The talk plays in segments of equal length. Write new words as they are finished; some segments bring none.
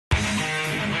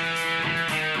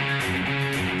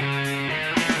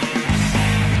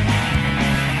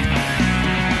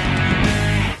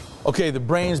Okay, the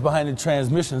brains behind the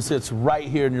transmission sits right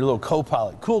here in your little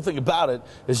Co-Pilot. Cool thing about it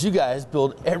is you guys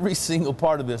build every single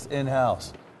part of this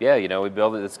in-house. Yeah, you know, we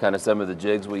build it. It's kind of some of the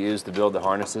jigs we use to build the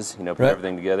harnesses, you know, put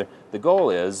everything together. The goal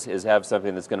is have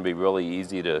something that's going to be really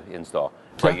easy to install,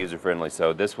 quite user-friendly.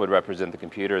 So this would represent the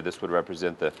computer. This would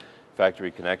represent the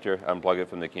factory connector. Unplug it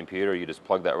from the computer. You just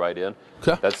plug that right in.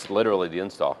 That's literally the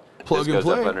install. Plug this and goes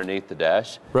play. up underneath the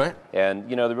dash. Right. And,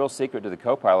 you know, the real secret to the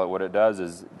Co-Pilot, what it does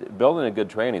is building a good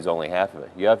training is only half of it.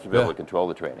 You have to be able to control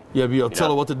the training. Yeah, be able to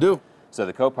tell it what to do. So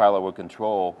the Co-Pilot will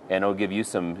control, and it'll give you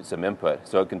some input.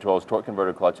 So it controls torque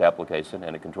converter clutch application,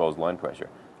 and it controls line pressure.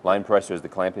 Line pressure is the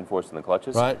clamping force in the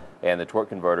clutches, and the torque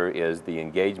converter is the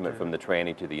engagement from the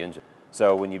tranny to the engine.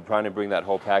 So when you're trying to bring that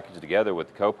whole package together with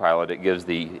the Co-Pilot, it gives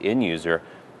the end user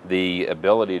the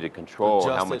ability to control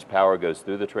how much power goes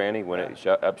through the tranny, when it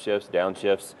upshifts,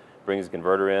 downshifts, brings the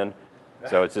converter in.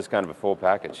 So it's just kind of a full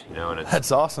package, you know. And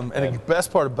that's awesome. And the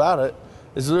best part about it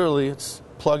is literally it's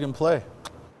plug and play.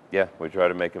 Yeah, we try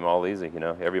to make them all easy, you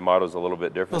know. Every model's a little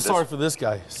bit different. Feel sorry for this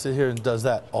guy. Sit here and does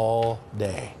that all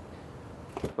day.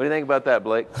 What do you think about that,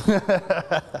 Blake?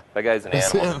 That guy's an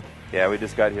animal. Yeah, we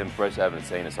just got him fresh out of an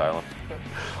insane asylum.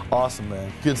 Awesome,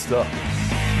 man. Good stuff.